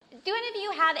Do any of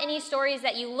you have any stories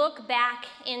that you look back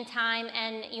in time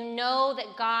and you know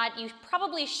that you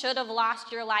probably should have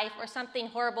lost your life or something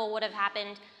horrible would have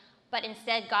happened, but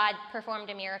instead God performed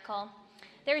a miracle?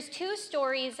 There's two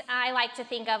stories I like to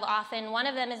think of often. One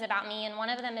of them is about me and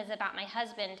one of them is about my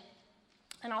husband.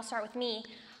 And I'll start with me.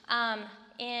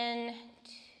 In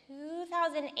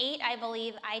 2008, I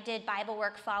believe, I did Bible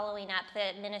work following up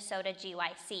the Minnesota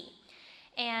GYC.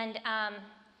 And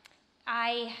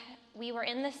we were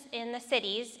in the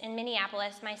cities in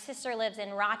Minneapolis. My sister lives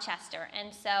in Rochester,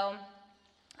 and so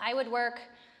I would work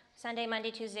Sunday, Monday,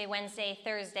 Tuesday, Wednesday,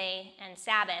 Thursday, and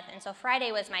Sabbath, and so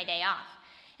Friday was my day off.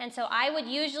 And so I would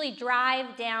usually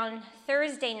drive down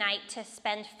Thursday night to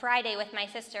spend Friday with my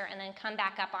sister and then come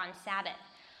back up on Sabbath.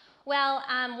 Well,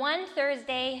 one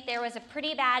Thursday, there was a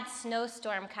pretty bad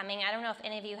snowstorm coming. I don't know if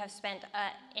any of you have spent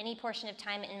any portion of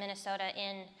time in Minnesota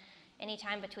in any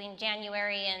time between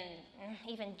January and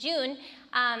even June.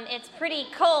 It's pretty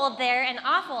cold there and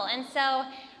awful. And so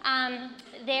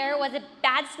there was a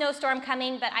bad snowstorm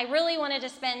coming, but I really wanted to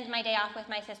spend my day off with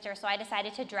my sister, so I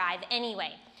decided to drive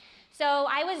anyway. So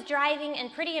I was driving,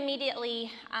 and pretty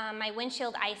immediately my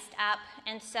windshield iced up,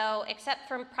 and so except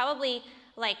for probably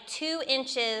like 2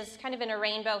 inches, kind of in a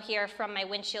rainbow here from my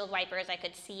windshield wipers, I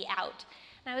could see out.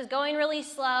 And I was going really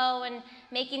slow and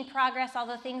making progress,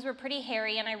 although things were pretty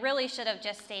hairy, and I really should have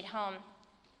just stayed home.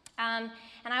 And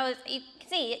you can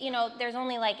see, there's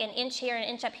only like an inch here and an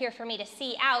inch up here for me to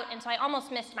see out, and so I almost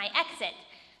missed my exit.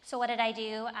 So what did I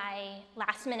do? I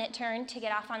last minute turned to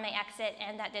get off on my exit,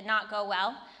 and that did not go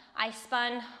well. I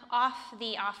spun off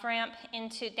the off-ramp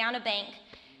down a bank,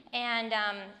 and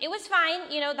it was fine.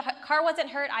 The car wasn't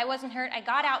hurt. I wasn't hurt. I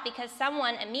got out because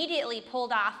someone immediately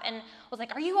pulled off and was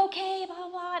like, "Are you okay?" Blah, blah,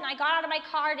 blah. And I got out of my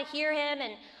car to hear him,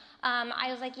 and I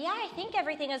was like, "Yeah, I think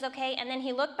everything is okay." And then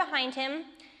he looked behind him,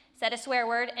 said a swear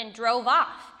word, and drove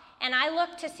off. And I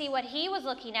looked to see what he was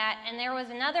looking at, and there was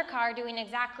another car doing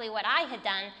exactly what I had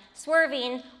done,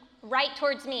 swerving right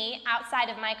towards me outside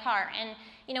of my car. And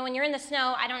when you're in the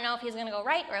snow, I don't know if he's going to go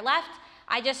right or left.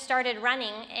 I just started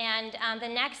running, and the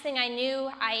next thing I knew,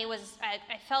 I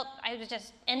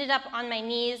just ended up on my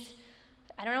knees.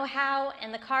 I don't know how,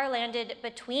 and the car landed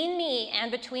between me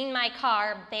and between my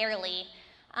car, barely.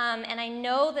 And I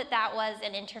know that was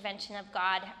an intervention of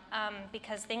God,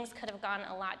 because things could have gone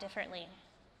a lot differently.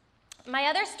 My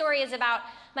other story is about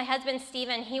my husband,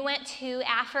 Stephen. He went to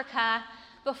Africa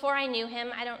before I knew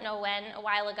him, I don't know when, a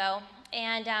while ago.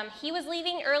 And he was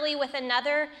leaving early with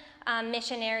another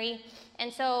missionary.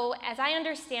 And so, as I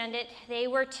understand it, they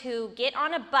were to get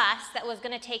on a bus that was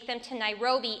going to take them to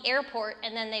Nairobi airport,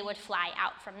 and then they would fly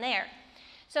out from there.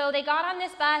 So they got on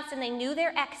this bus, and they knew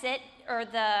their exit, or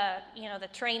the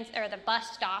trains or the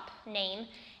bus stop name,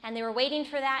 and they were waiting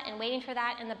for that,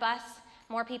 and the bus,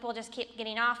 more people just kept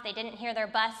getting off. They didn't hear their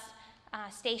bus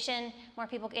station. More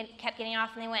people kept getting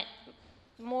off, and they went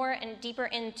more and deeper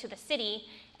into the city,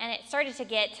 and it started to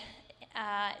get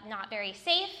not very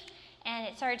safe, and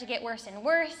it started to get worse and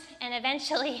worse, and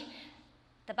eventually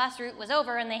the bus route was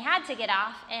over and they had to get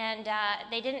off, and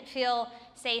they didn't feel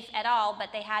safe at all, but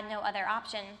they had no other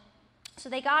option. So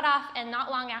they got off, and not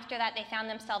long after that they found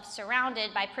themselves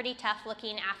surrounded by pretty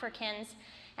tough-looking Africans,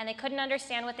 and they couldn't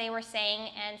understand what they were saying,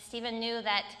 and Stephen knew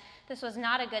that this was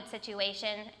not a good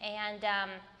situation, and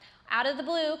out of the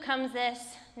blue comes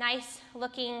this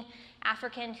nice-looking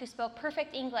African who spoke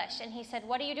perfect English, and he said,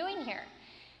 "What are you doing here?"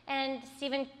 And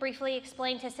Stephen briefly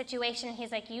explained his situation.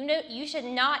 He's like, you should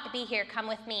not be here, come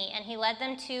with me. And he led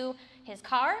them to his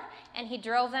car, and he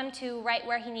drove them to right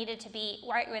where they needed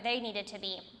to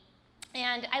be.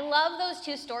 And I love those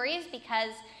two stories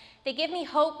because they give me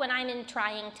hope when I'm in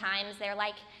trying times. They're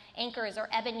like anchors or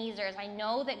Ebenezers. I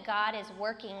know that God is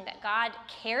working, that God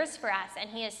cares for us, and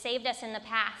he has saved us in the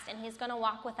past, and he's going to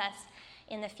walk with us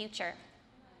in the future.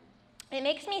 It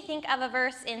makes me think of a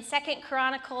verse in 2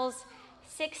 Chronicles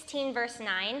 16, verse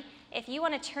 9. If you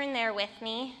want to turn there with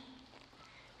me,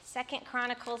 2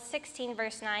 Chronicles 16,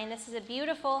 verse 9. This is a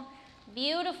beautiful,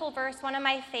 beautiful verse, one of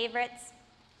my favorites.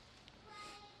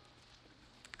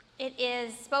 It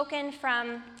is spoken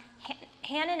from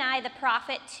Hanani the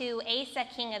prophet to Asa,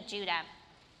 king of Judah.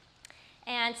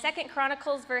 And 2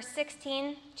 Chronicles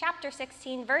chapter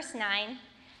 16, verse 9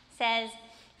 says,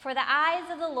 "For the eyes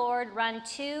of the Lord run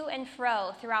to and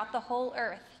fro throughout the whole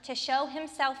earth, to show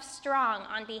himself strong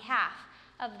on behalf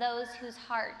of those whose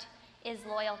heart is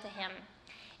loyal to him."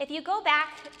 If you go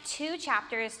back 2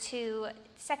 chapters to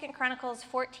 2 Chronicles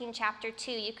 14, chapter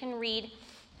 2, you can read,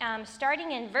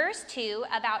 starting in verse 2,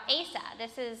 about Asa.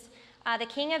 This is the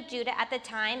king of Judah at the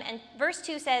time, and verse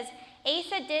 2 says,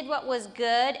 "Asa did what was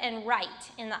good and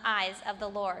right in the eyes of the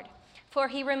Lord, For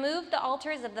he removed the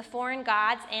altars of the foreign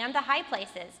gods and the high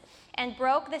places, and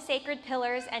broke the sacred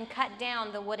pillars and cut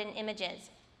down the wooden images.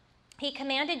 He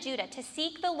commanded Judah to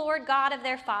seek the Lord God of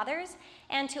their fathers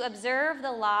and to observe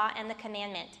the law and the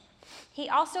commandment. He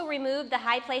also removed the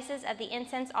high places of the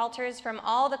incense altars from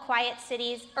all the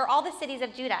cities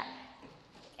of Judah,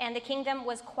 and the kingdom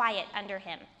was quiet under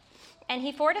him. And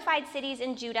he fortified cities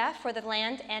in Judah for the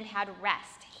land and had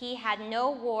rest. He had no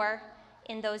war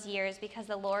in those years because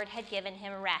the Lord had given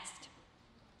him rest.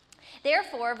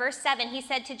 Therefore, verse 7, he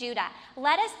said to Judah,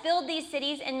 "Let us build these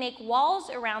cities and make walls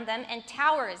around them and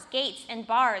towers, gates, and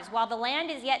bars, while the land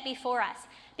is yet before us,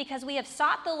 because we have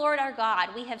sought the Lord our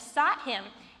God. We have sought him,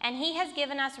 and he has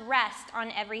given us rest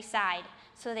on every side."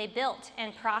 So they built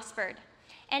and prospered.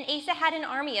 And Asa had an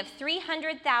army of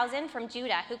 300,000 from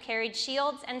Judah who carried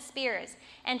shields and spears,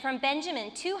 and from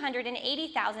Benjamin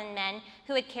 280,000 men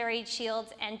who had carried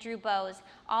shields and drew bows.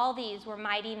 All these were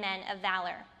mighty men of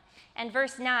valor. And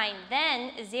verse 9,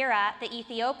 then Zerah the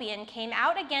Ethiopian came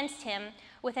out against him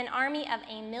with an army of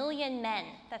 1,000,000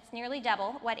 men. That's nearly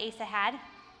double what Asa had,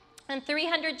 and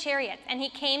 300 chariots, and he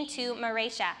came to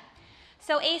Mareshah.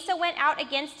 So Asa went out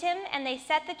against him, and they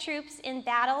set the troops in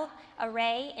battle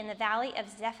array in the valley of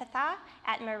Zephathah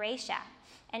at Mareshah.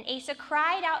 And Asa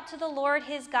cried out to the Lord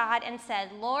his God and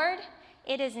said, "Lord,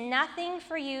 it is nothing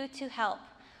for you to help,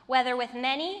 whether with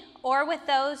many or with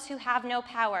those who have no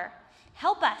power.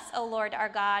 Help us, O Lord our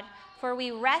God, for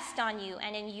we rest on you,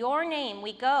 and in your name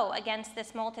we go against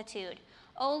this multitude.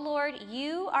 O Lord,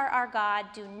 you are our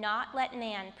God. Do not let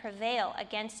man prevail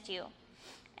against you."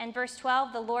 And verse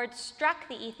 12, the Lord struck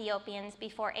the Ethiopians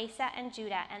before Asa and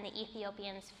Judah, and the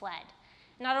Ethiopians fled.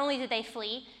 Not only did they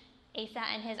flee, Asa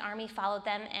and his army followed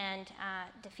them and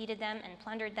defeated them and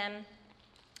plundered them.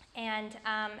 And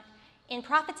in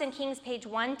Prophets and Kings, page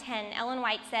 110, Ellen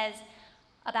White says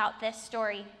about this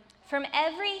story, "From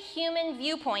every human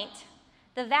viewpoint,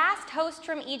 the vast host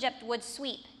from Egypt would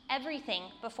sweep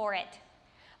everything before it.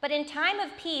 But in time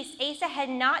of peace, Asa had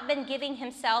not been giving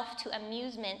himself to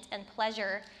amusement and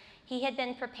pleasure. He had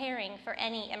been preparing for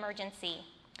any emergency.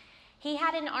 He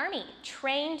had an army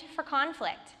trained for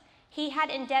conflict. He had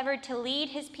endeavored to lead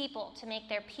his people to make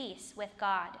their peace with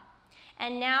God.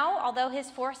 And now, although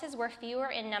his forces were fewer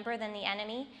in number than the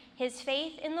enemy, his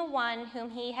faith in the one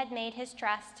whom he had made his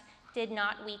trust did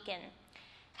not weaken.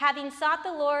 Having sought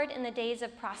the Lord in the days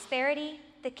of prosperity,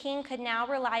 the king could now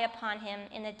rely upon him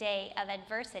in the day of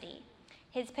adversity.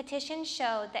 His petition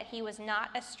showed that he was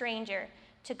not a stranger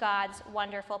to God's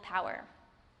wonderful power."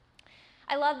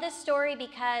 I love this story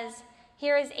because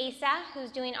here is Asa,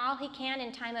 who's doing all he can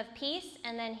in time of peace,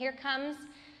 and then here comes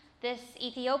this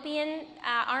Ethiopian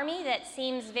army that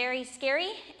seems very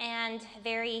scary and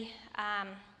very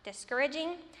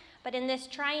discouraging. But in this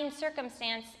trying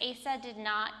circumstance, Asa did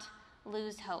not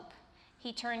lose hope.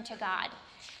 He turned to God.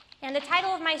 And the title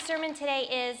of my sermon today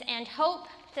is, "And Hope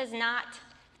Does Not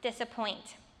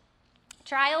Disappoint."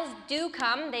 Trials do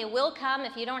come. They will come.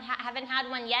 If you haven't had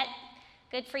one yet,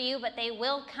 good for you, but they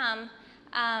will come.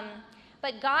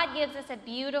 But God gives us a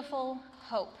beautiful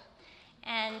hope.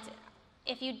 And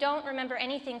if you don't remember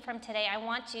anything from today, I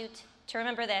want you to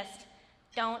remember this.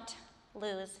 Don't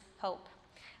lose hope.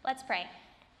 Let's pray.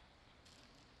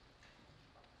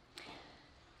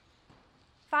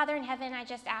 Father in heaven, I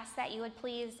just ask that you would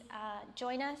please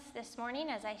join us this morning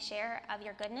as I share of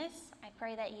your goodness. I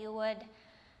pray that you would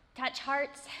touch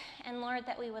hearts, and Lord,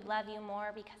 that we would love you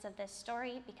more because of this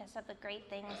story, because of the great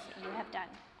things that you have done.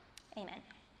 Amen.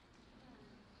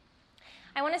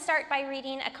 I want to start by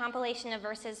reading a compilation of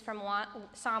verses from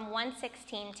Psalm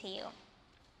 116 to you.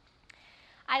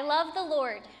 "I love the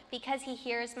Lord because he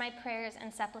hears my prayers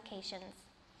and supplications.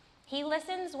 He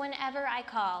listens whenever I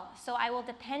call, so I will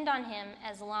depend on him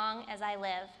as long as I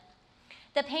live.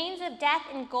 The pains of death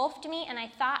engulfed me, and I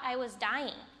thought I was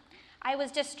dying. I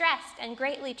was distressed and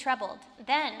greatly troubled.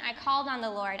 Then I called on the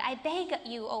Lord. I beg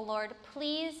you, O Lord,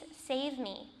 please save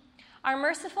me. Our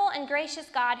merciful and gracious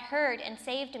God heard and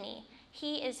saved me.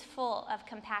 He is full of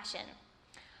compassion.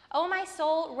 O my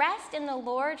soul, rest in the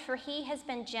Lord, for he has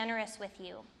been generous with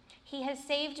you. He has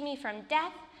saved me from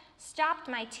death, stopped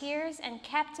my tears, and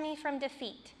kept me from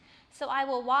defeat. So I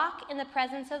will walk in the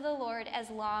presence of the Lord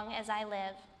as long as I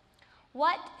live.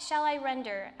 What shall I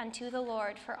render unto the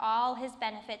Lord for all his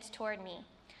benefits toward me?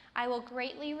 I will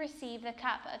greatly receive the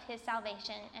cup of his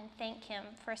salvation and thank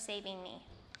him for saving me."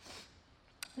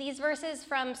 These verses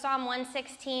from Psalm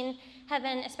 116 have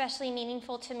been especially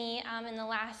meaningful to me in the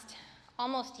last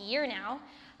almost year now.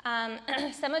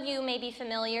 Some of you may be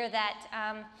familiar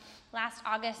that last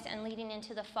August and leading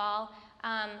into the fall,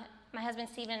 my husband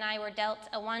Stephen and I were dealt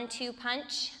a 1-2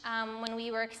 punch when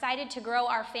we were excited to grow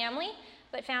our family,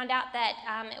 but found out that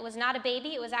it was not a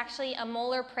baby, it was actually a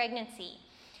molar pregnancy.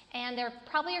 And there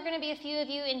probably are going to be a few of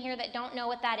you in here that don't know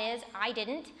what that is. I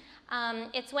didn't.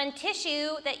 It's when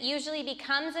tissue that usually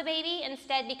becomes a baby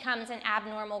instead becomes an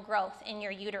abnormal growth in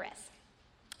your uterus.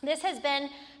 This has been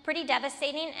pretty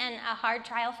devastating and a hard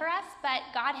trial for us, but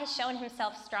God has shown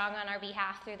himself strong on our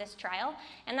behalf through this trial,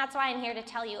 and that's why I'm here to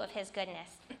tell you of his goodness.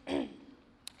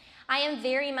 I am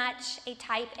very much a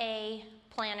type A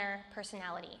planner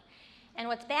personality. And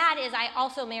what's bad is I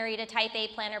also married a type A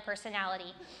planner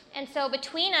personality. And so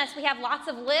between us, we have lots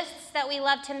of lists that we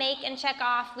love to make and check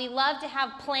off. We love to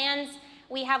have plans.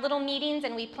 We have little meetings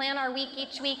and we plan our week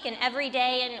each week and every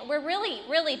day. And we're really,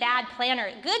 really bad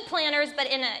planners. Good planners, but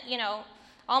in a,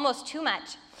 almost too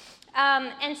much.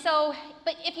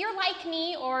 But if you're like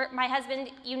me or my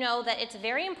husband, you know that it's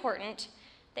very important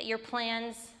that your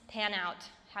plans pan out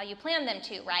how you plan them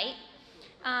to, right?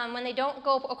 When they don't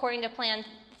go according to plan,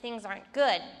 things aren't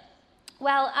good.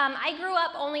 Well, I grew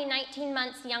up only 19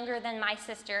 months younger than my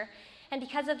sister, and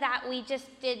because of that, we just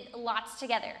did lots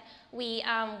together. We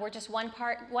were just one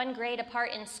grade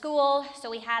apart in school, so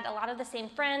we had a lot of the same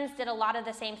friends, did a lot of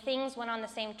the same things, went on the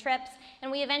same trips, and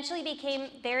we eventually became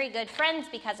very good friends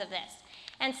because of this.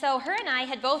 And so her and I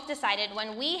had both decided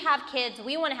when we have kids,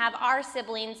 we want to have our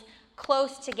siblings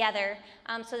close together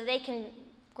so that they can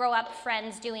grow up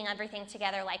friends doing everything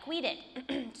together like we did.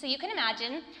 So you can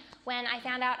imagine when I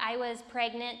found out I was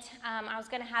pregnant, I was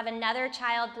going to have another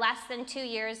child less than 2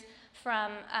 years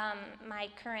from my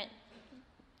current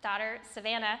daughter,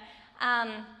 Savannah,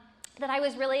 that I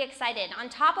was really excited. On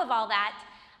top of all that,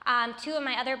 2 of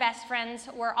my other best friends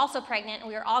were also pregnant, and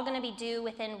we were all going to be due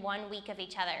within 1 week of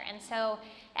each other. And so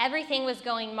everything was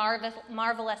going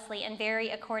marvelously and very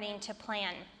according to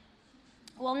plan.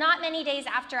 Well, not many days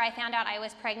after I found out I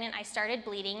was pregnant, I started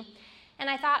bleeding, and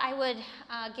I thought I would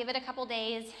give it a couple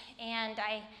days, and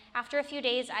after a few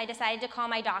days, I decided to call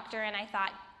my doctor, and I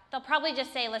thought, they'll probably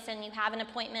just say, listen, you have an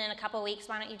appointment in a couple weeks,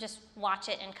 why don't you just watch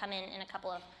it and come in a couple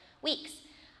of weeks?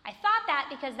 I thought that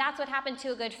because that's what happened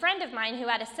to a good friend of mine who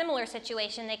had a similar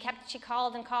situation. She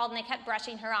called and called, and they kept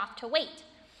brushing her off to wait.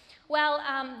 Well,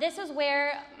 this is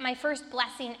where my first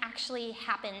blessing actually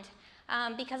happened.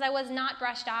 Because I was not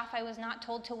brushed off, I was not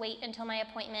told to wait until my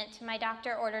appointment. My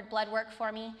doctor ordered blood work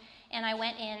for me, and I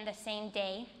went in the same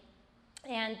day.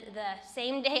 And the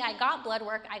same day I got blood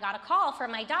work, I got a call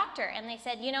from my doctor, and they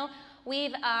said,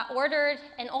 we've ordered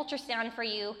an ultrasound for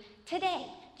you today.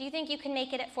 Do you think you can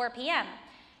make it at 4 p.m.?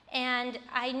 And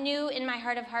I knew in my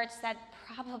heart of hearts that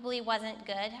probably wasn't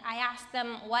good. I asked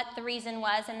them what the reason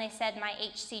was, and they said my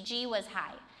HCG was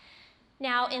high.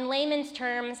 Now, in layman's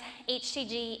terms,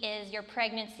 HCG is your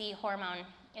pregnancy hormone.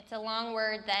 It's a long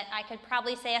word that I could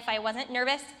probably say if I wasn't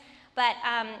nervous, but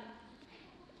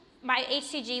my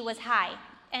HCG was high.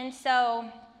 And so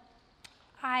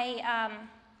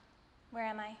where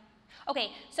am I?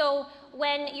 Okay, so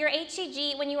when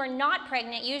you are not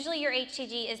pregnant, usually your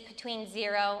HCG is between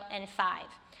 0 and 5.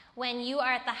 When you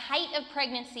are at the height of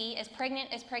pregnancy, as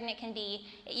pregnant can be,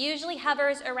 it usually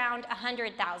hovers around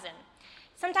 100,000.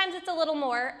 Sometimes it's a little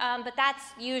more, but that's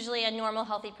usually a normal,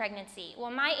 healthy pregnancy.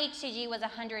 Well, my HCG was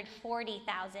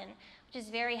 140,000, which is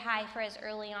very high for as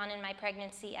early on in my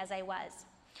pregnancy as I was.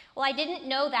 Well, I didn't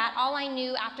know that. All I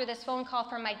knew after this phone call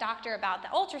from my doctor about the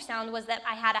ultrasound was that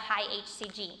I had a high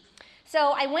HCG.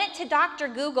 So I went to Dr.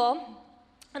 Google,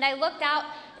 and I looked out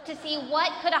to see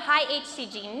what could a high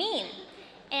HCG mean.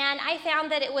 And I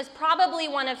found that it was probably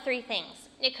one of 3 things.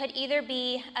 It could either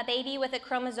be a baby with a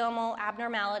chromosomal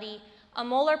abnormality, a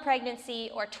molar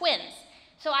pregnancy, or twins.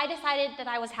 So I decided that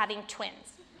I was having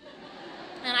twins.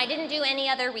 And I didn't do any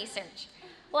other research.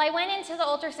 Well, I went into the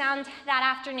ultrasound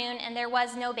that afternoon, and there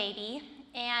was no baby.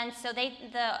 And so the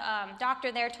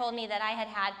doctor there told me that I had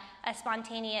had a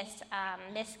spontaneous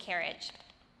miscarriage.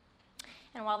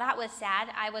 And while that was sad,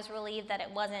 I was relieved that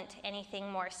it wasn't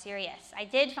anything more serious. I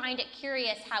did find it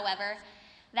curious, however,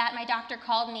 that my doctor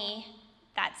called me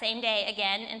that same day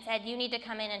again and said, you need to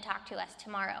come in and talk to us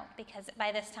tomorrow, because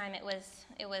by this time it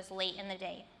was late in the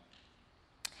day.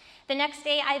 The next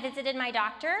day I visited my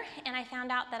doctor, and I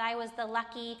found out that I was the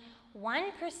lucky 1%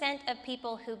 of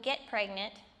people who get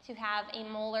pregnant to have a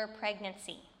molar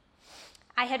pregnancy.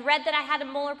 I had read that I had a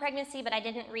molar pregnancy, but I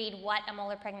didn't read what a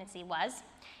molar pregnancy was.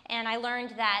 And I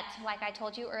learned that, like I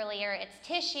told you earlier, it's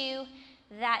tissue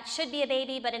that should be a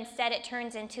baby, but instead it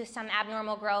turns into some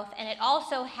abnormal growth, and it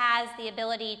also has the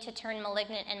ability to turn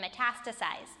malignant and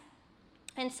metastasize.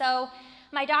 And so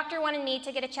my doctor wanted me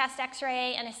to get a chest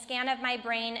x-ray and a scan of my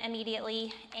brain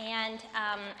immediately, and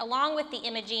along with the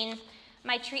imaging,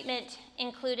 My treatment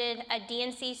included a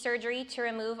DNC surgery to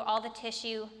remove all the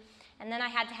tissue, and then I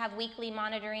had to have weekly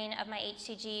monitoring of my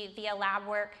HCG via lab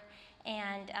work,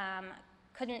 and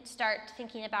couldn't start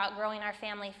thinking about growing our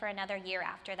family for another year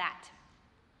after that.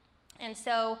 And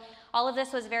so all of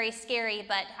this was very scary,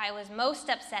 but I was most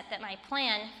upset that my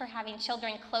plan for having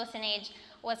children close in age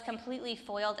was completely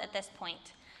foiled at this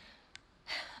point.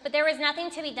 But there was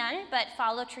nothing to be done but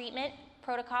follow treatment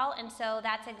protocol, and so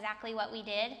that's exactly what we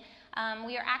did.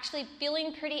 We are actually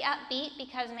feeling pretty upbeat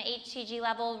because my HCG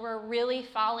levels were really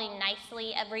falling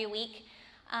nicely every week,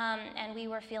 and we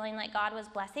were feeling like God was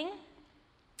blessing.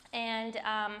 And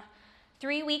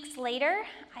 3 weeks later,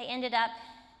 I ended up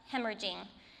hemorrhaging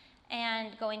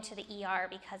and going to the ER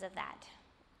because of that.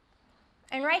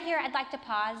 And right here, I'd like to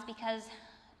pause because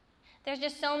there's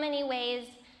just so many ways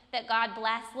that God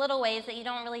blessed, little ways that you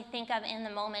don't really think of in the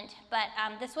moment. But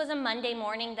this was a Monday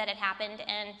morning that it happened,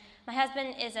 and my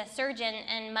husband is a surgeon,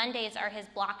 and Mondays are his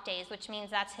block days, which means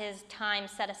that's his time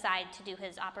set aside to do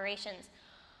his operations.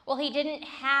 Well, he didn't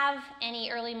have any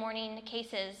early morning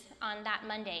cases on that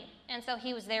Monday, and so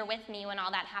he was there with me when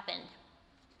all that happened.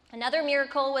 Another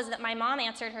miracle was that my mom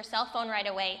answered her cell phone right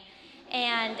away,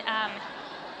 and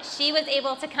she was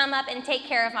able to come up and take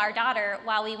care of our daughter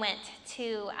while we went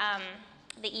to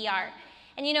the ER.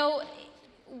 And you know,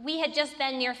 we had just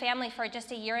been near family for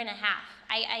just a year and a half.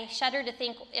 I shudder to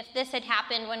think if this had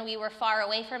happened when we were far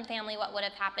away from family, what would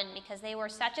have happened, because they were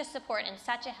such a support and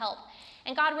such a help.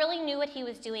 And God really knew what he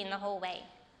was doing the whole way.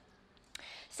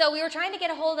 So we were trying to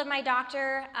get a hold of my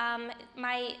doctor.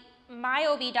 My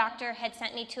OB doctor had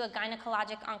sent me to a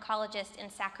gynecologic oncologist in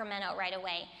Sacramento right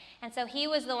away. And so he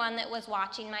was the one that was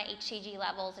watching my HCG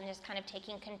levels and just kind of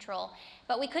taking control.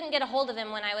 But we couldn't get a hold of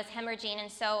him when I was hemorrhaging, and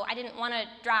so I didn't want to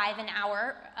drive an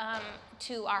hour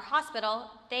to our hospital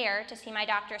there to see my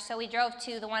doctor. So we drove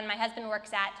to the one my husband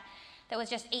works at that was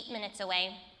just 8 minutes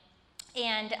away.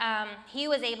 And he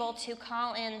was able to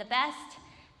call in the best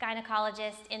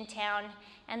gynecologist in town,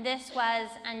 and this was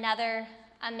another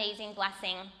amazing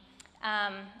blessing.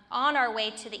 On our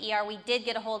way to the ER, we did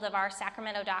get a hold of our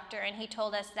Sacramento doctor, and he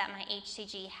told us that my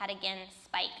HCG had again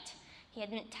spiked. He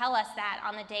didn't tell us that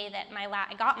on the day that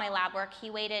I got my lab work. He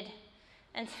waited,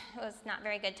 and it was not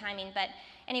very good timing. But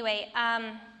anyway,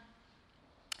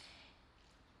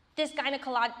 this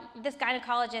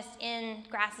gynecologist in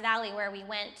Grass Valley where we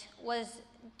went was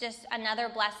just another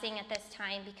blessing at this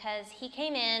time, because he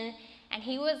came in and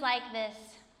he was like this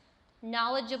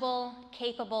knowledgeable,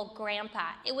 capable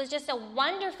grandpa. It was just a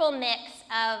wonderful mix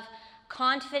of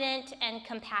confident and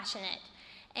compassionate.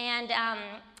 And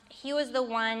he was the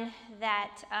one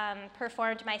that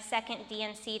performed my second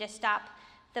DNC to stop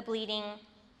the bleeding.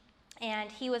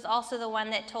 And he was also the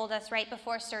one that told us right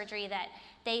before surgery that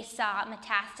they saw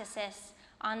metastasis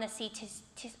on the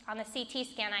CT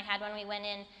scan I had when we went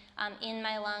in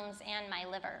my lungs and my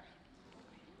liver.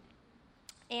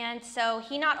 And so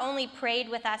he not only prayed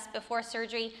with us before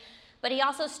surgery, but he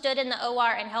also stood in the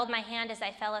OR and held my hand as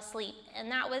I fell asleep.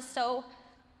 And that was so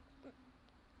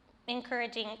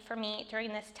encouraging for me during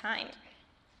this time.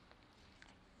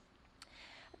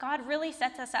 God really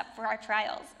sets us up for our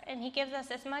trials, and he gives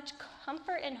us as much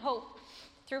comfort and hope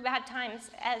through bad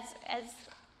times as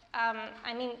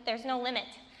there's no limit.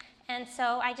 And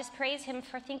so I just praise him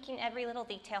for thinking every little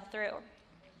detail through.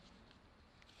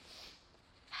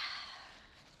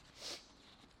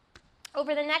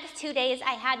 Over the next 2 days,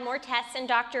 I had more tests and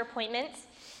doctor appointments.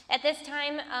 At this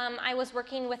time, I was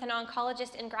working with an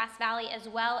oncologist in Grass Valley as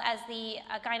well as the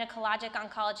gynecologic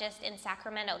oncologist in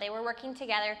Sacramento. They were working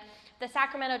together. The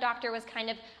Sacramento doctor was kind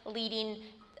of leading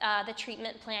the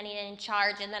treatment planning and in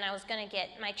charge, and then I was going to get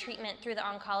my treatment through the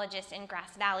oncologist in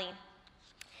Grass Valley.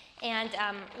 And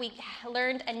we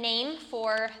learned a name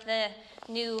for the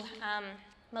new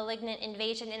malignant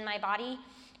invasion in my body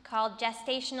called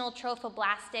gestational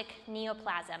trophoblastic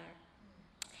neoplasm.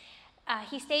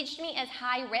 He staged me as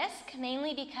high risk,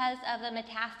 mainly because of the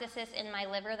metastasis in my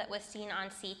liver that was seen on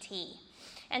CT.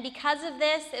 And because of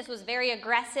this was very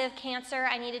aggressive cancer.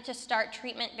 I needed to start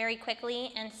treatment very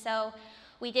quickly, and so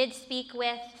we did speak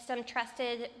with some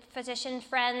trusted physician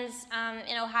friends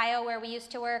in Ohio where we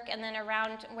used to work, and then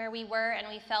around where we were, and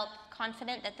we felt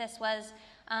confident that this was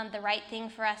the right thing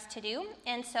for us to do.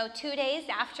 And so 2 days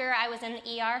after I was in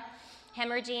the ER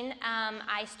hemorrhaging,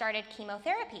 I started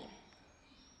chemotherapy.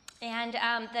 And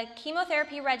the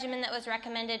chemotherapy regimen that was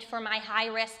recommended for my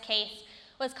high-risk case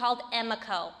was called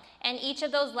Emico. And each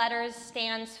of those letters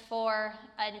stands for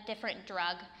a different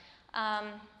drug.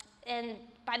 And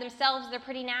by themselves, they're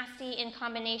pretty nasty. In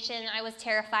combination, I was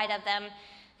terrified of them.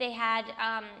 They had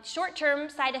short-term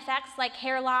side effects like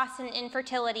hair loss and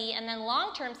infertility, and then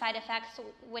long-term side effects,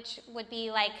 which would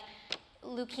be like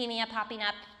leukemia popping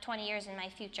up 20 years in my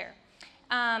future.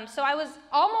 So I was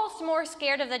almost more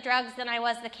scared of the drugs than I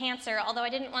was the cancer, although I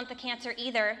didn't want the cancer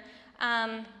either.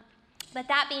 But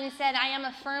that being said, I am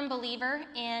a firm believer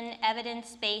in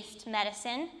evidence-based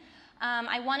medicine.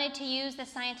 I wanted to use the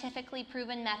scientifically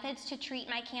proven methods to treat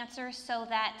my cancer so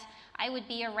that I would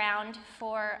be around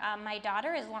for my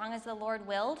daughter as long as the Lord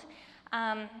willed.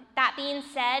 That being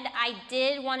said, I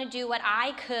did want to do what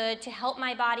I could to help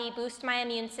my body boost my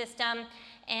immune system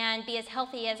and be as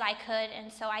healthy as I could,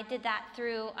 and so I did that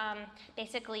through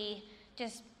basically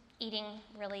just eating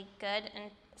really good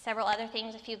and several other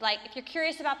things. If you'd like, if you're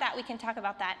curious about that, we can talk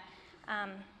about that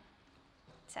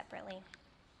separately.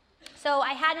 So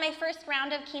I had my first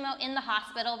round of chemo in the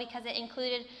hospital because it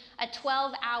included a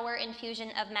 12-hour infusion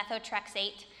of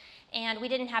methotrexate, and we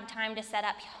didn't have time to set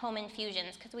up home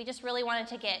infusions because we just really wanted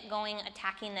to get going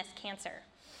attacking this cancer.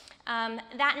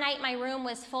 That night, my room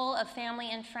was full of family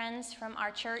and friends from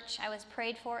our church. I was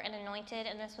prayed for and anointed,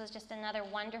 and this was just another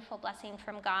wonderful blessing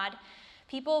from God.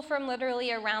 People from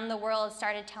literally around the world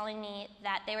started telling me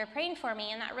that they were praying for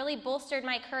me, and that really bolstered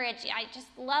my courage. I just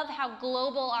love how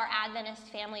global our Adventist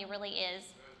family really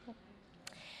is.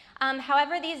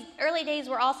 However, these early days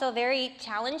were also very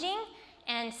challenging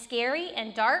and scary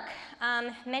and dark.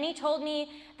 Many told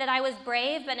me that I was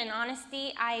brave, but in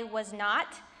honesty, I was not.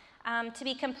 To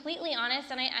be completely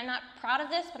honest, and I'm not proud of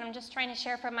this, but I'm just trying to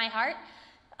share from my heart,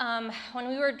 when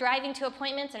we were driving to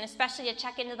appointments, and especially to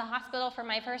check into the hospital for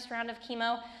my first round of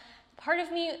chemo, part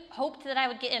of me hoped that I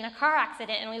would get in a car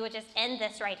accident and we would just end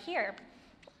this right here.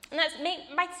 And that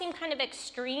might seem kind of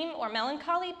extreme or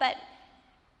melancholy, but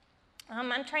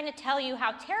I'm trying to tell you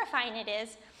how terrifying it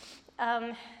is.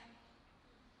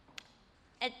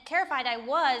 Terrified I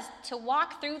was to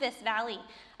walk through this valley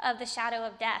of the shadow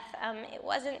of death. It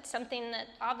wasn't something that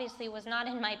obviously was not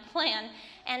in my plan,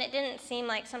 and it didn't seem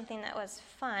like something that was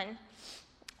fun.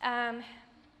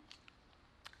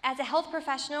 As a health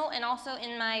professional and also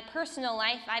in my personal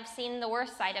life, I've seen the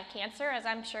worst side of cancer, as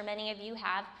I'm sure many of you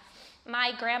have.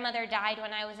 My grandmother died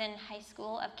when I was in high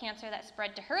school of cancer that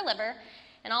spread to her liver,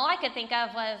 and all I could think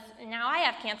of was, now I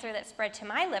have cancer that spread to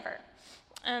my liver.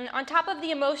 And on top of the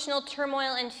emotional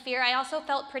turmoil and fear, I also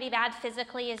felt pretty bad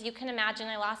physically. As you can imagine,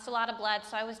 I lost a lot of blood,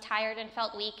 so I was tired and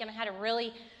felt weak, and I had a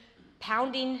really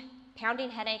pounding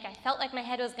headache. I felt like my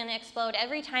head was going to explode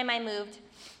every time I moved.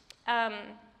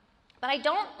 But I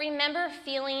don't remember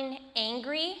feeling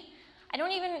angry. I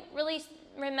don't even really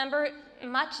remember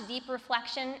much deep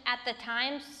reflection at the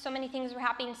time. So many things were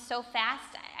happening so fast.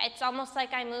 It's almost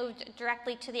like I moved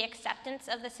directly to the acceptance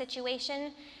of the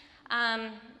situation.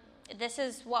 This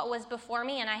is what was before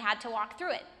me, and I had to walk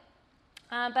through it.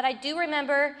 But I do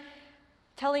remember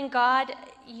telling God,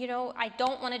 you know, I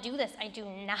don't want to do this. I do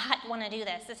not want to do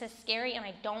this. This is scary, and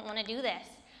I don't want to do this.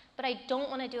 But I don't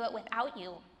want to do it without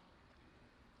you.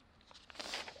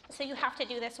 So you have to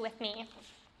do this with me.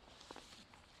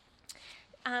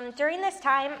 During this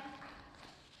time,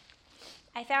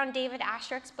 I found David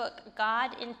Ashrick's book,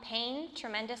 God in Pain,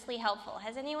 tremendously helpful.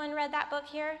 Has anyone read that book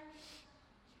here?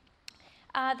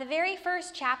 The very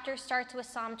first chapter starts with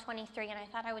Psalm 23, and I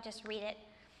thought I would just read it.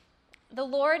 The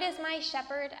Lord is my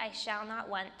shepherd, I shall not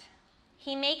want.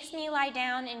 He makes me lie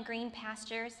down in green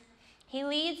pastures. He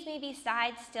leads me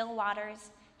beside still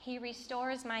waters. He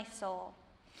restores my soul.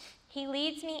 He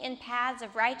leads me in paths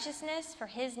of righteousness for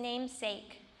his name's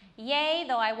sake. Yea,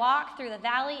 though I walk through the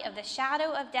valley of the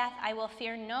shadow of death, I will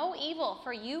fear no evil,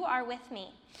 for you are with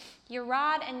me. Your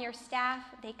rod and your staff,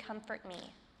 they comfort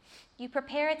me. You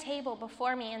prepare a table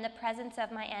before me in the presence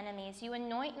of my enemies. You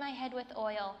anoint my head with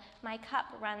oil. My cup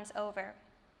runs over.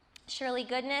 Surely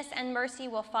goodness and mercy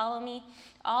will follow me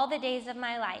all the days of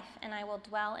my life, and I will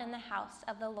dwell in the house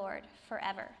of the Lord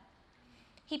forever.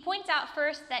 He points out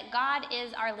first that God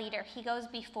is our leader. He goes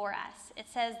before us. It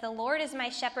says, the Lord is my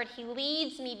shepherd. He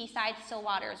leads me beside still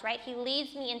waters, right? He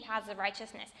leads me in paths of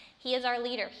righteousness. He is our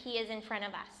leader. He is in front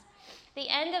of us. The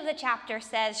end of the chapter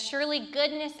says, surely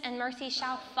goodness and mercy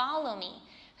shall follow me.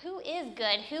 Who is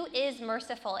good? Who is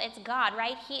merciful? It's God,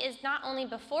 right? He is not only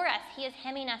before us, he is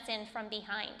hemming us in from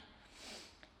behind.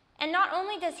 And not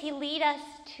only does he lead us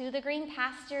to the green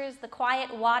pastures, the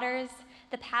quiet waters,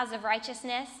 the paths of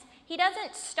righteousness, he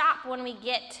doesn't stop when we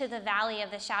get to the valley of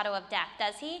the shadow of death,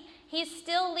 does he? He's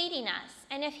still leading us.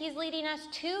 And if he's leading us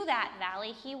to that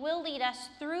valley, he will lead us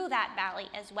through that valley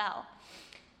as well.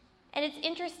 And it's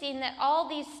interesting that all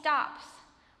these stops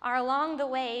are along the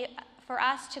way for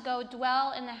us to go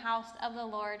dwell in the house of the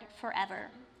Lord forever.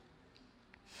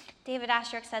 David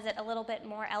Asterisk says it a little bit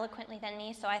more eloquently than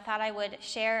me, so I thought I would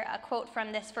share a quote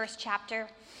from this first chapter.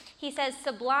 He says,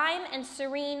 "Sublime and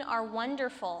serene are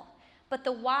wonderful, but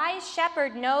the wise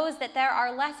shepherd knows that there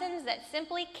are lessons that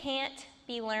simply can't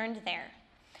be learned there.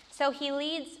 So he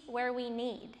leads where we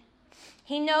need.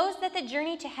 He knows that the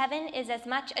journey to heaven is as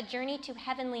much a journey to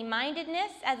heavenly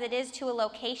mindedness as it is to a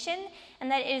location,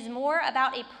 and that it is more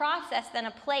about a process than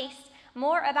a place,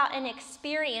 more about an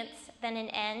experience than an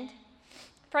end.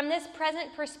 From this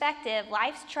present perspective,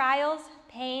 life's trials,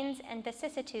 pains, and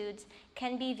vicissitudes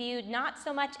can be viewed not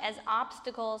so much as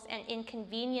obstacles and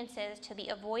inconveniences to be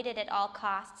avoided at all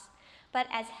costs, but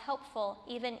as helpful,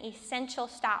 even essential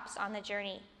stops on the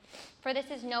journey. For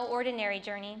this is no ordinary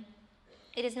journey.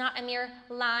 It is not a mere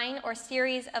line or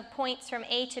series of points from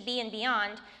A to B and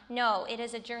beyond. No, it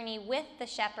is a journey with the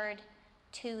shepherd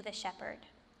to the shepherd."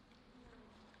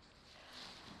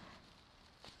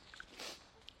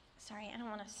 Sorry, I don't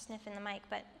want to sniff in the mic,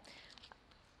 but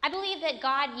I believe that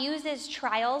God uses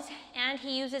trials and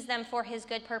he uses them for his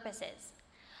good purposes.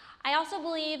 I also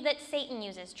believe that Satan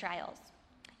uses trials,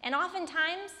 and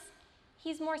oftentimes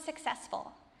he's more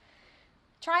successful.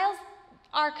 Trials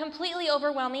are completely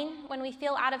overwhelming. When we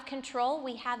feel out of control,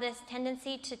 we have this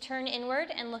tendency to turn inward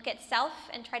and look at self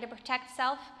and try to protect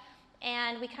self,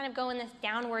 and we kind of go in this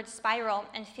downward spiral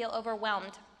and feel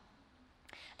overwhelmed.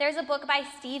 There's a book by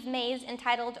Steve Mays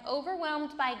entitled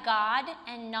 "Overwhelmed by God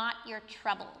and Not Your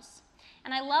Troubles."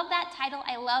 And I love that title,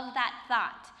 I love that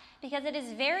thought, because it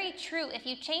is very true. If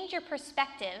you change your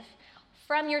perspective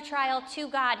from your trial to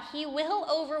God, he will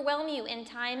overwhelm you in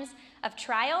times of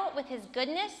trial with his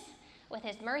goodness, with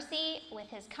his mercy,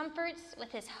 with his comforts,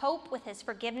 with his hope, with his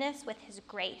forgiveness, with his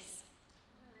grace.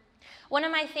 One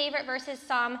of my favorite verses,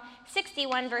 Psalm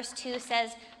 61, verse 2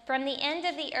 says, "From the end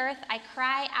of the earth I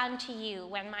cry unto you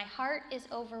when my heart is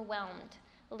overwhelmed.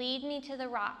 Lead me to the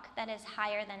rock that is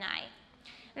higher than I."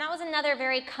 And that was another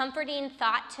very comforting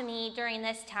thought to me during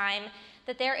this time,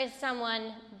 that there is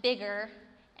someone bigger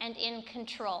and in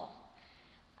control.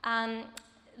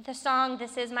 The song,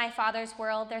 "This Is My Father's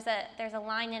World," there's a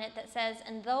line in it that says,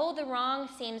 "And though the wrong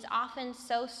seems often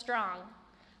so strong,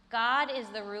 God is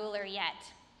the ruler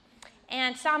yet."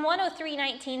 And Psalm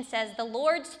 103:19 says, "The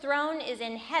Lord's throne is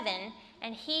in heaven,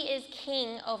 and he is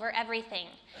king over everything."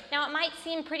 Now, it might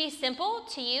seem pretty simple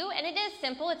to you, and it is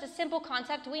simple. It's a simple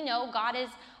concept. We know God is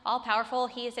all-powerful.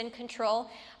 He is in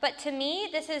control. But to me,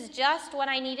 this is just what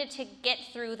I needed to get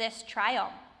through this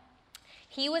trial.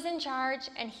 He was in charge,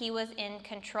 and he was in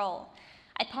control.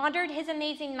 I pondered his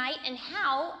amazing might and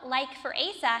how, like for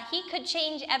Asa, he could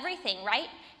change everything, right?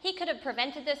 He could have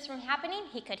prevented this from happening.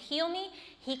 He could heal me.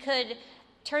 He could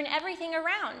turn everything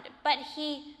around, but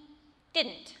he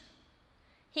didn't.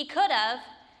 He could have,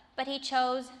 but he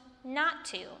chose not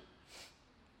to.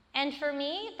 And for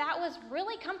me, that was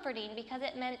really comforting, because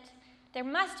it meant there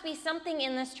must be something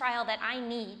in this trial that I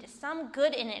need, some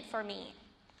good in it for me.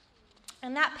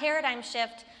 And that paradigm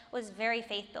shift was very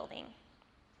faith-building.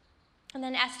 And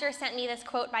then Esther sent me this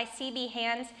quote by C.B.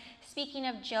 Hands, speaking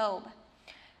of Job.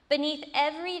 "Beneath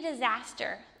every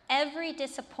disaster, every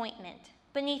disappointment,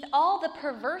 beneath all the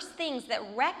perverse things that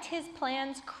wrecked his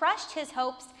plans, crushed his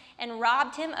hopes, and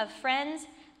robbed him of friends,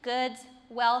 goods,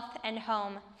 wealth, and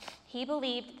home, he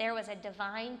believed there was a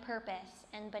divine purpose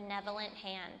and benevolent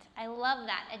hand." I love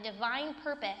that, a divine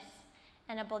purpose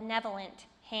and a benevolent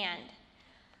hand.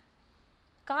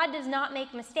 God does not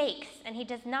make mistakes, and he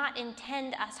does not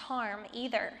intend us harm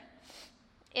either.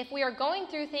 If we are going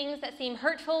through things that seem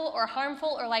hurtful or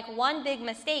harmful or like one big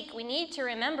mistake, we need to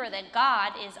remember that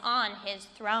God is on his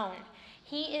throne.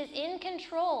 He is in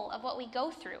control of what we go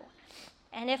through.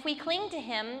 And if we cling to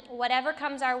him, whatever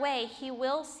comes our way, he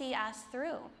will see us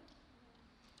through.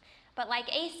 But like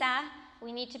Asa,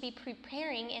 we need to be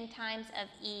preparing in times of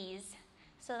ease,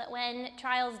 so that when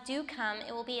trials do come,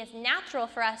 it will be as natural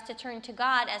for us to turn to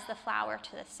God as the flower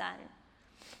to the sun.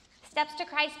 Steps to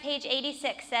Christ, page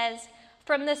 86 says,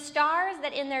 "From the stars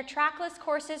that in their trackless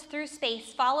courses through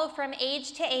space follow from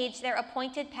age to age their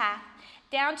appointed path,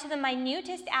 down to the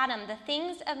minutest atom, the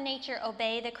things of nature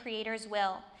obey the Creator's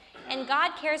will. And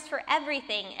God cares for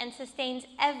everything and sustains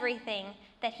everything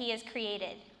that he has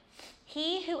created.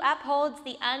 He who upholds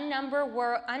the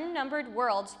unnumbered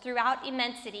worlds throughout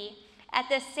immensity, at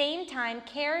the same time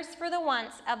cares for the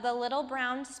wants of the little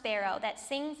brown sparrow that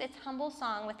sings its humble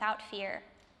song without fear.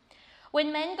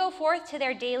 When men go forth to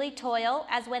their daily toil,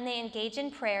 as when they engage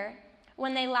in prayer,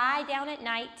 when they lie down at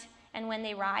night, and when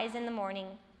they rise in the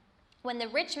morning, when the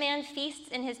rich man feasts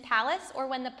in his palace, or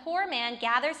when the poor man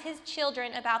gathers his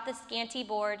children about the scanty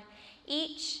board,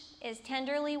 each is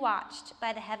tenderly watched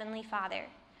by the Heavenly Father.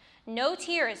 No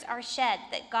tears are shed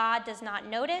that God does not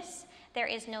notice. There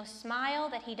is no smile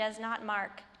that he does not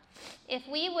mark. If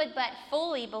we would but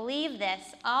fully believe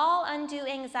this, all undue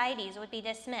anxieties would be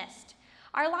dismissed.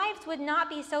 Our lives would not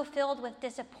be so filled with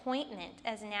disappointment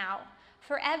as now,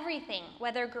 for everything,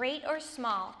 whether great or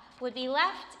small, would be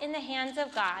left in the hands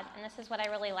of God, and this is what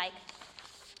I really like,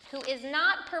 who is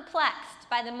not perplexed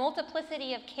by the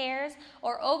multiplicity of cares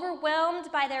or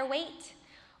overwhelmed by their weight.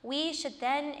 We should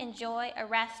then enjoy a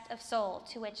rest of soul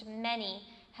to which many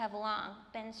have long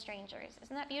been strangers.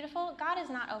 Isn't that beautiful? God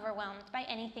is not overwhelmed by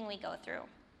anything we go through.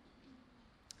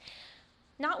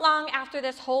 Not long after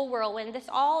this whole whirlwind, this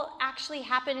all actually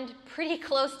happened pretty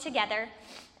close together.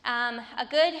 A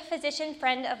good physician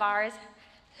friend of ours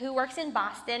who works in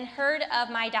Boston heard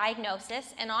of my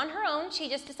diagnosis, and on her own, she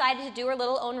just decided to do her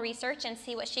little own research and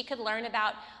see what she could learn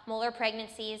about molar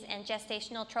pregnancies and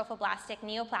gestational trophoblastic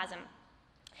neoplasm.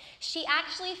 She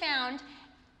actually found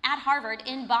at Harvard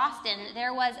in Boston,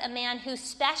 there was a man who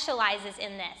specializes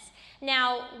in this.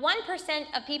 Now,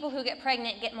 1% of people who get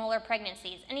pregnant get molar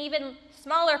pregnancies, and even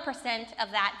smaller percent of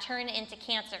that turn into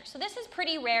cancer. So this is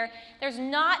pretty rare. There's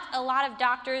not a lot of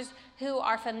doctors who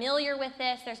are familiar with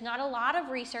this. There's not a lot of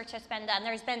research that's been done.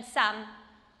 There's been some,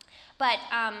 but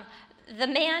the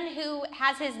man who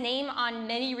has his name on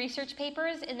many research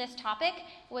papers in this topic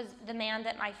was the man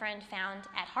that my friend found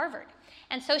at Harvard.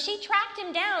 And so she tracked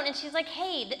him down, and she's like,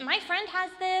 hey, my friend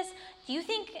has this. Do you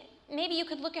think maybe you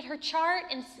could look at her chart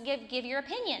and give your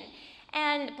opinion?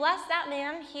 And bless that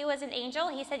man, he was an angel.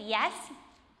 He said yes.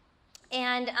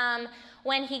 And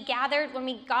when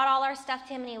we got all our stuff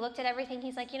to him and he looked at everything,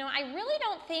 he's like, I really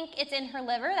don't think it's in her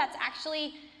liver. That's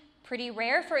actually pretty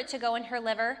rare for it to go in her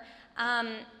liver.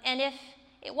 And if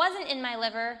it wasn't in my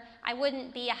liver, I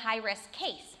wouldn't be a high-risk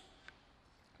case.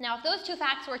 Now, if those two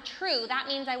facts were true, that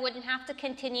means I wouldn't have to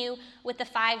continue with the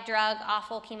 5-drug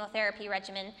awful chemotherapy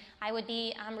regimen. I would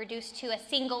be reduced to a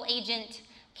single-agent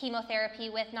chemotherapy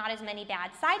with not as many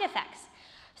bad side effects.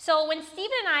 So when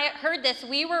Stephen and I heard this,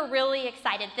 we were really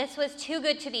excited. This was too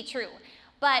good to be true.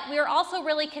 But we were also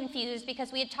really confused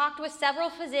because we had talked with several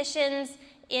physicians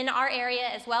in our area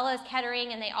as well as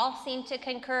Kettering, and they all seemed to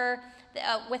concur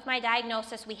with my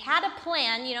diagnosis. We had a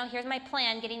plan, here's my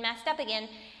plan, getting messed up again.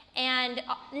 And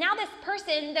now this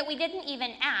person that we didn't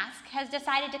even ask has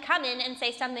decided to come in and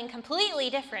say something completely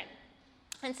different.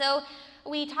 And so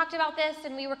we talked about this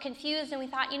and we were confused, and we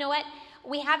thought, you know what?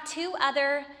 We have 2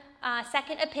 other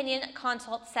second opinion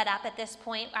consults set up at this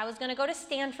point. I was going to go to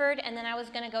Stanford, and then I was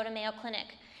going to go to Mayo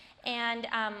Clinic. And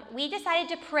we decided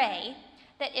to pray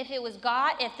that if it was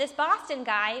God, if this Boston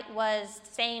guy was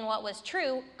saying what was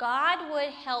true, God would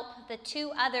help the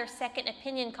 2 other second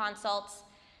opinion consults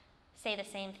say the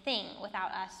same thing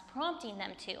without us prompting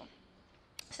them to.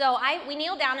 So we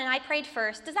kneeled down and I prayed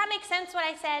first. Does that make sense what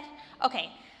I said?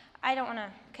 Okay, I don't want to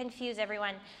confuse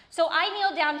everyone. So I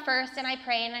kneeled down first and I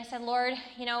prayed and I said, Lord,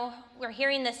 we're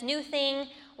hearing this new thing.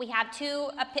 We have 2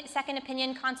 second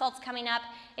opinion consults coming up.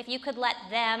 If you could let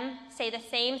them say the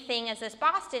same thing as this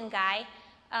Boston guy,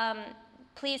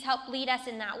 please help lead us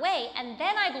in that way. And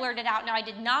then I blurted out, now I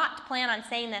did not plan on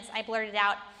saying this, I blurted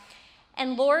out,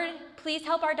 and Lord, please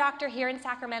help our doctor here in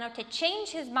Sacramento to change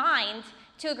his mind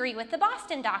to agree with the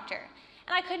Boston doctor.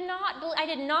 And I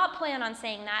did not plan on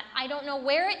saying that. I don't know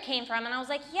where it came from. And I was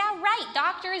like, yeah, right.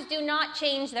 Doctors do not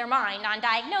change their mind on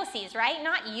diagnoses, right?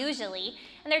 Not usually.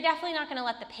 And they're definitely not going to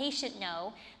let the patient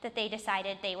know that they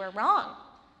decided they were wrong.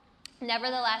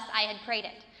 Nevertheless, I had prayed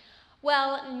it.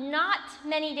 Well, not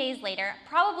many days later,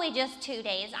 probably just 2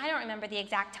 days, I don't remember the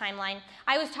exact timeline,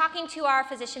 I was talking to our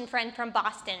physician friend from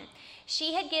Boston.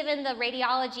 She had given the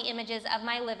radiology images of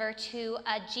my liver to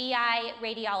a GI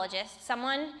radiologist,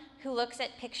 someone who looks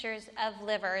at pictures of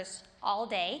livers all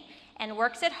day and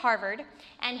works at Harvard,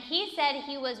 and he said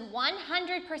he was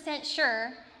 100%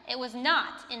 sure it was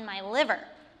not in my liver.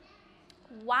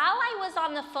 While I was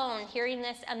on the phone hearing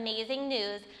this amazing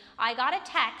news, I got a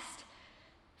text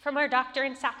from our doctor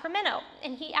in Sacramento,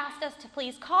 and he asked us to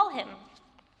please call him.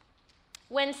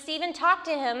 When Stephen talked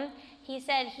to him, he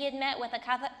said he had met with a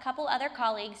couple other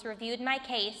colleagues, reviewed my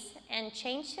case, and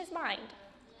changed his mind.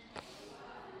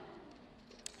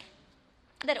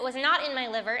 That it was not in my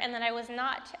liver and that I was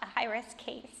not a high-risk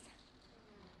case.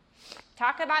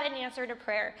 Talk about an answer to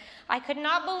prayer. I could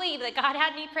not believe that God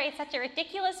had me pray such a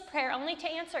ridiculous prayer only to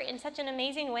answer it in such an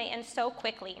amazing way and so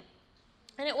quickly.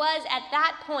 And it was at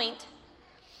that point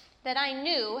that I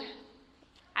knew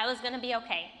I was going to be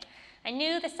okay. I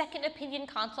knew the second opinion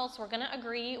consults were going to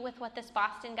agree with what this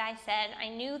Boston guy said. I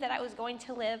knew that I was going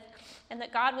to live and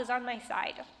that God was on my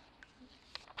side.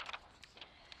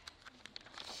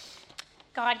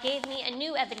 God gave me a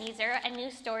new Ebenezer, a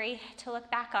new story to look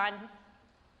back on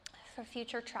for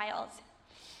future trials.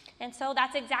 And so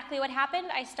that's exactly what happened.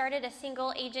 I started a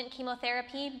single agent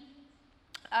chemotherapy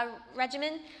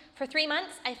regimen for 3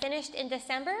 months. I finished in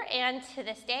December, and to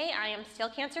this day, I am still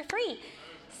cancer-free.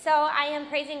 So I am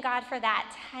praising God for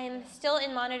that. I'm still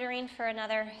in monitoring for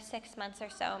another 6 months or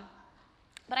so.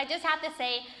 But I just have to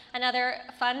say another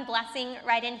fun blessing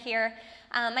right in here.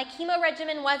 My chemo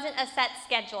regimen wasn't a set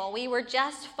schedule. We were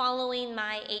just following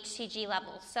my HCG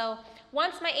levels. So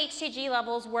once my HCG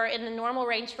levels were in the normal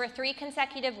range for 3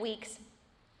 consecutive weeks,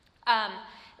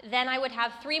 then I would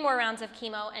have 3 more rounds of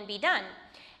chemo and be done.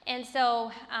 And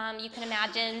so you can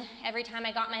imagine every time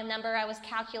I got my number, I was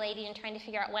calculating and trying to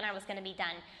figure out when I was going to be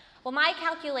done. Well, my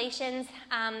calculations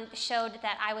showed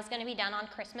that I was going to be done on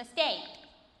Christmas Day.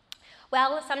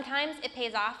 Well, sometimes it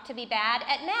pays off to be bad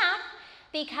at math,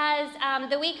 because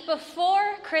the week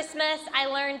before Christmas, I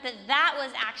learned that that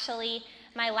was actually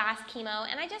my last chemo,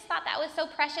 and I just thought that was so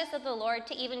precious of the Lord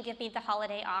to even give me the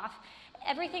holiday off.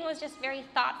 Everything was just very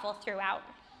thoughtful throughout.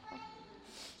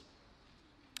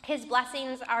 His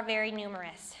blessings are very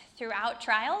numerous throughout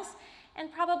trials,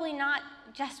 and probably not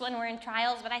just when we're in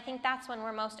trials, but I think that's when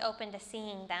we're most open to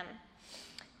seeing them.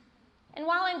 And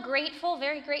while I'm grateful,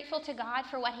 very grateful to God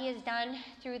for what he has done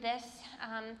through this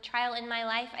trial in my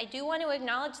life, I do want to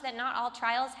acknowledge that not all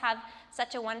trials have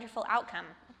such a wonderful outcome.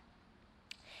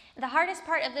 The hardest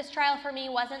part of this trial for me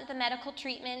wasn't the medical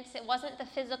treatments, it wasn't the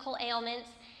physical ailments,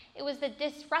 it was the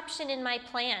disruption in my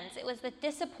plans, it was the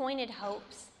disappointed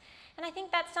hopes. And I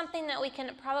think that's something that we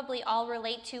can probably all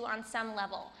relate to on some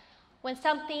level. When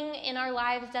something in our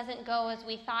lives doesn't go as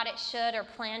we thought it should or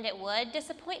planned it would,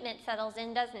 disappointment settles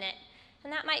in, doesn't it?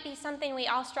 And that might be something we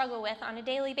all struggle with on a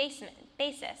daily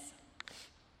basis.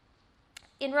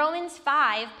 In Romans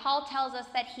 5, Paul tells us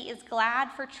that he is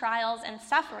glad for trials and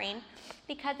suffering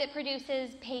because it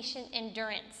produces patient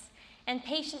endurance. And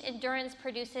patient endurance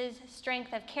produces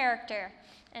strength of character.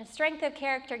 And strength of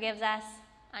character gives us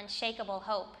unshakable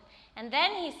hope. And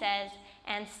then he says,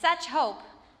 and such hope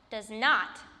does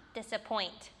not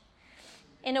disappoint.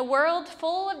 In a world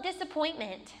full of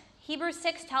disappointment, Hebrews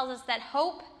 6 tells us that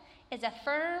hope is a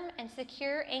firm and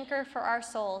secure anchor for our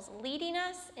souls, leading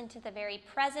us into the very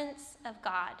presence of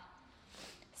God.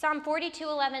 Psalm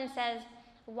 42:11 says,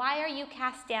 "Why are you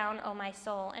cast down, O my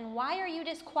soul, and why are you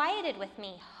disquieted with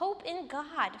me? Hope in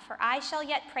God, for I shall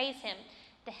yet praise him,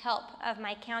 the help of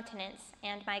my countenance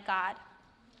and my God."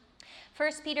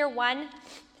 1 Peter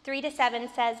 1:3-7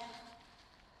 says,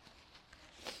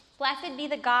 "Blessed be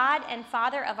the God and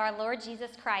Father of our Lord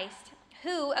Jesus Christ,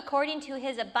 who, according to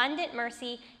his abundant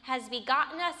mercy, has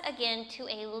begotten us again to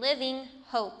a living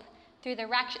hope through the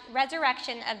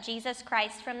resurrection of Jesus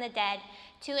Christ from the dead,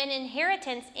 to an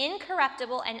inheritance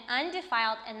incorruptible and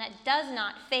undefiled and that does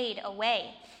not fade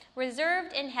away,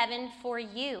 reserved in heaven for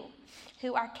you,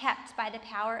 who are kept by the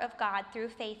power of God through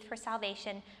faith for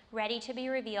salvation, ready to be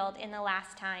revealed in the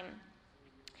last time.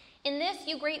 In this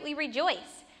you greatly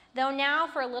rejoice, though now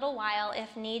for a little while,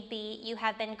 if need be, you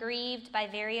have been grieved by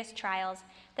various trials,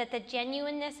 that the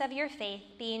genuineness of your faith,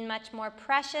 being much more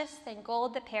precious than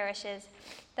gold that perishes,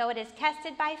 though it is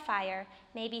tested by fire,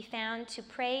 may be found to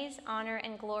praise, honor,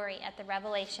 and glory at the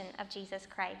revelation of Jesus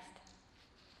Christ."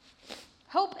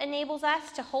 Hope enables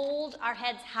us to hold our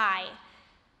heads high,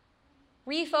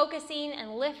 refocusing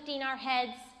and lifting our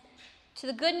heads to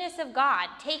the goodness of God,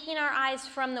 taking our eyes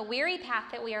from the weary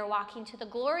path that we are walking to the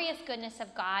glorious goodness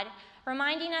of God,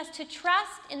 reminding us to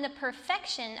trust in the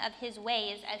perfection of his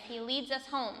ways as he leads us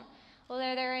home,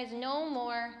 where there is no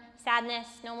more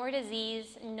sadness, no more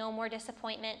disease, no more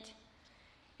disappointment.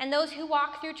 And those who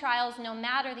walk through trials, no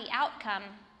matter the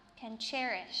outcome, can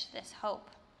cherish this hope.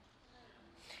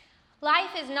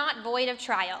 Life is not void of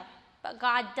trial, but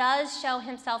God does show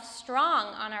himself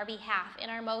strong on our behalf in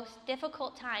our most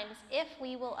difficult times if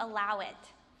we will allow it.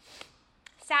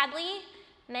 Sadly,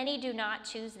 many do not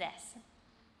choose this.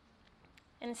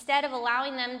 Instead of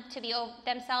allowing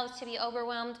themselves to be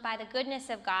overwhelmed by the goodness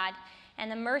of God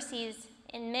and the mercies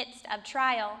in midst of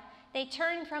trial, they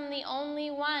turn from the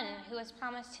only one who has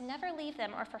promised to never leave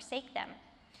them or forsake them,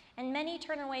 and many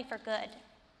turn away for good.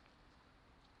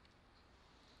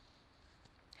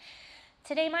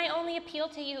 Today, my only appeal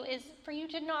to you is for you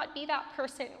to not be that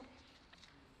person.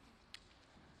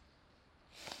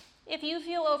 If you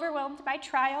feel overwhelmed by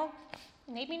trial,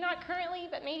 maybe not currently,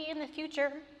 but maybe in the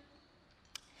future,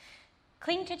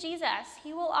 cling to Jesus.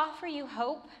 He will offer you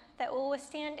hope that will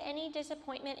withstand any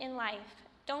disappointment in life.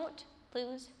 Don't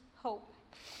lose hope.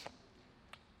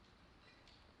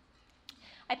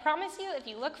 I promise you, if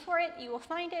you look for it, you will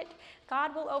find it.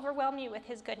 God will overwhelm you with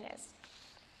his goodness.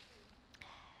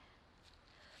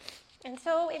 And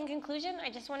so, in conclusion, I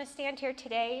just want to stand here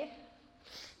today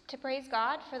to praise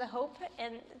God for the hope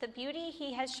and the beauty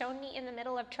he has shown me in the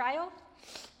middle of trial.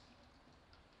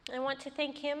 I want to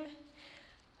thank him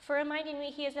for reminding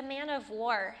me he is a man of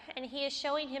war, and he is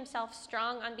showing himself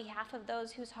strong on behalf of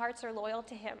those whose hearts are loyal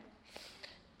to him.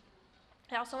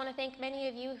 I also want to thank many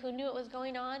of you who knew what was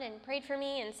going on and prayed for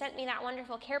me and sent me that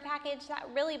wonderful care package. That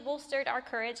really bolstered our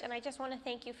courage, and I just want to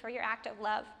thank you for your act of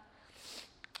love.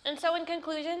 And so, in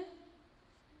conclusion,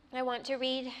 I want to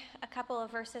read a couple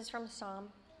of verses from Psalm.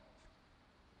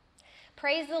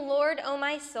 Praise the Lord, O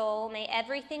my soul. May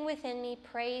everything within me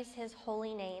praise his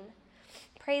holy name.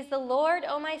 Praise the Lord,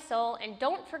 O my soul, and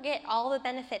don't forget all the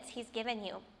benefits he's given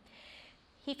you.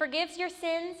 He forgives your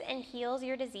sins and heals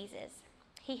your diseases.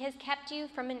 He has kept you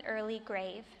from an early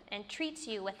grave and treats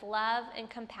you with love and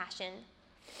compassion.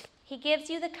 He gives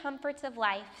you the comforts of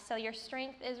life, so your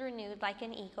strength is renewed like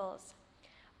an eagle's.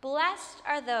 Blessed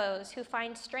are those who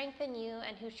find strength in you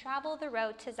and who travel the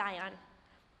road to Zion.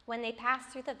 When they pass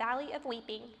through the valley of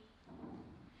weeping,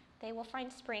 they will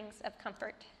find springs of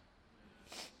comfort.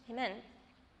 Amen.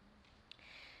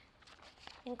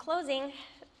 In closing,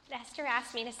 Esther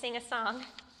asked me to sing a song,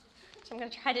 which I'm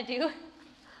going to try to do.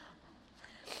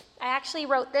 I actually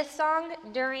wrote this song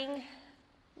during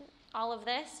all of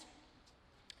this,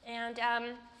 and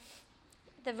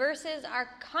the verses are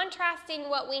contrasting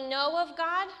what we know of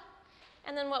God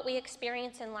and then what we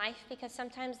experience in life, because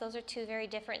sometimes those are two very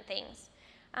different things.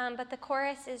 But the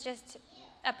chorus is just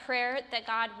a prayer that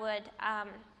God would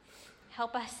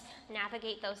help us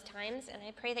navigate those times, and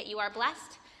I pray that you are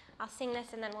blessed. I'll sing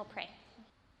this and then we'll pray.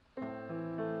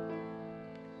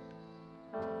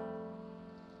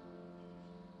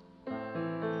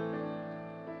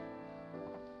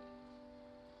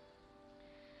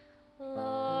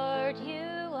 Lord,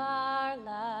 you are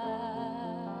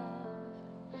love.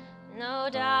 No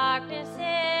darkness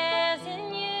is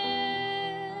in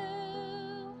you,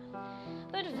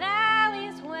 but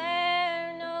valleys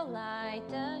where no light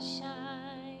does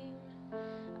shine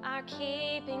are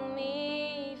keeping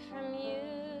me from you.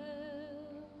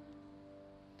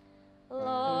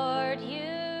 Lord, you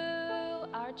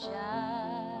are just.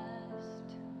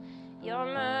 Your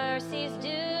mercies do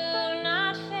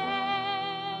not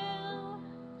fail,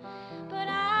 but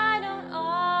I don't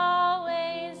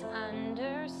always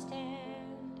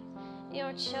understand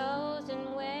your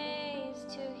chosen ways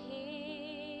to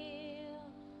heal.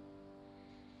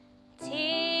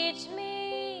 Teach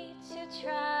me to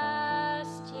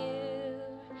trust you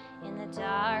in the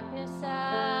darkness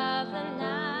of the night.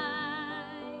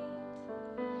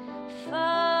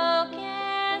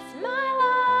 Focus my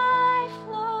life,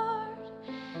 Lord,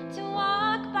 to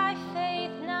walk by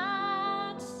faith,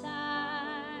 not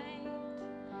sight.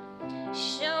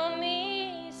 Show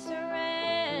me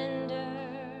surrender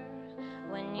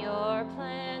when your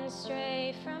plans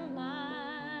stray from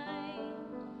mine.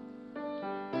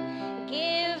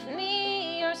 Give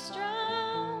me your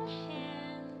strong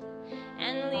hand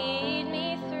and lead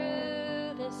me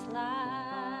through this life.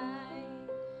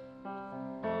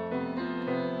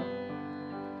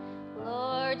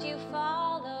 Lord, you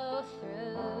follow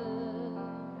through.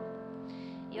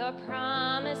 Your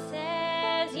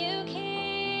promises you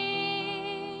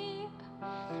keep,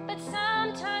 but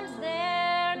sometimes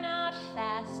they're not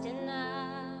fast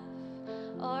enough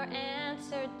or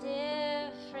answered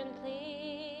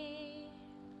differently.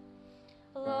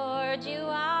 Lord, you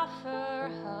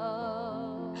offer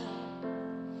hope,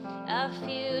 a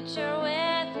future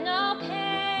with no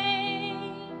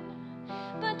pain,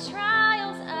 but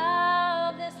trials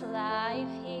of this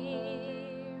life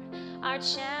here are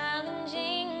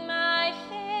challenging my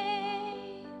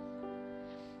faith.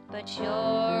 But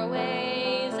your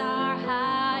ways are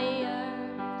higher,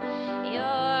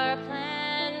 your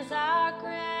plans are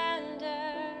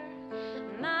grander.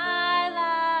 My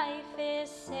life is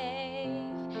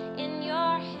safe in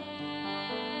your hands.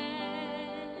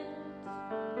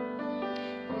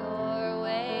 Your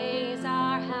ways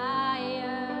are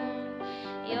higher,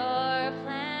 your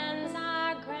plans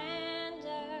are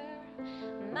grander.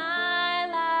 My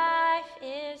life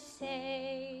is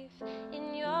safe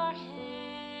in your hands.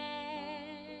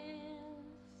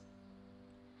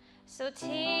 So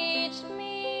teach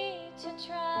me to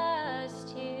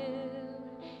trust you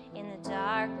in the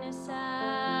darkness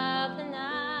of the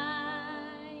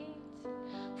night.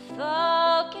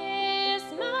 Focus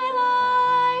my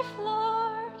life,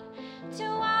 Lord, to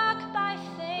walk by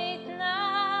faith,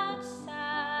 not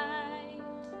sight.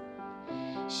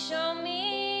 Show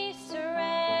me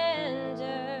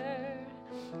surrender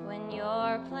when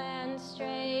your plans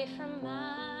stray from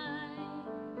mine.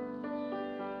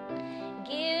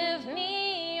 Give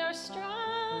me your strength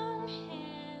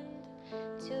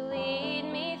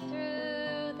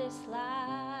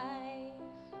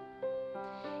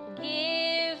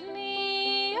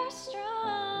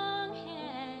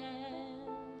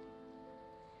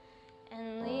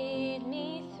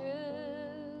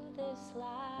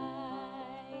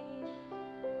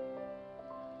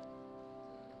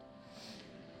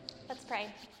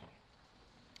pray.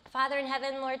 Father in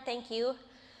heaven, Lord, thank you.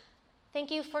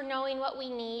 Thank you for knowing what we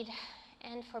need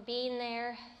and for being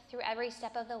there through every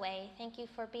step of the way. Thank you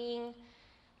for being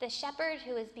the shepherd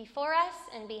who is before us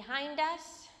and behind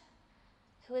us,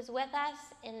 who is with us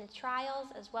in the trials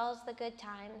as well as the good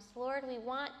times. Lord, we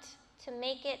want to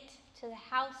make it to the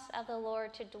house of the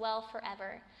Lord to dwell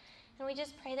forever. And we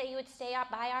just pray that you would stay up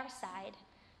by our side.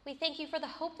 We thank you for the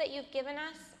hope that you've given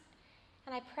us.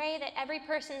 And I pray that every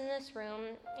person in this room,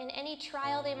 in any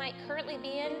trial they might currently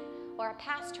be in, or a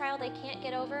past trial they can't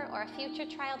get over, or a future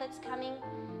trial that's coming,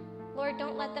 Lord,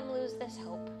 don't let them lose this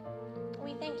hope.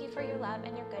 We thank you for your love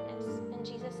and your goodness. In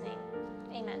Jesus' name,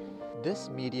 amen. This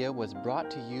media was brought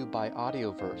to you by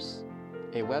Audioverse,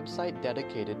 a website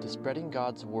dedicated to spreading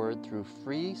God's Word through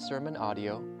free sermon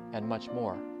audio and much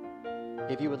more.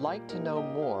 If you would like to know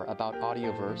more about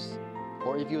Audioverse,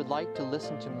 or if you would like to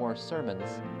listen to more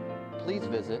sermons, please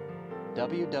visit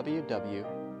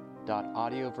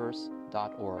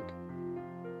www.audioverse.org.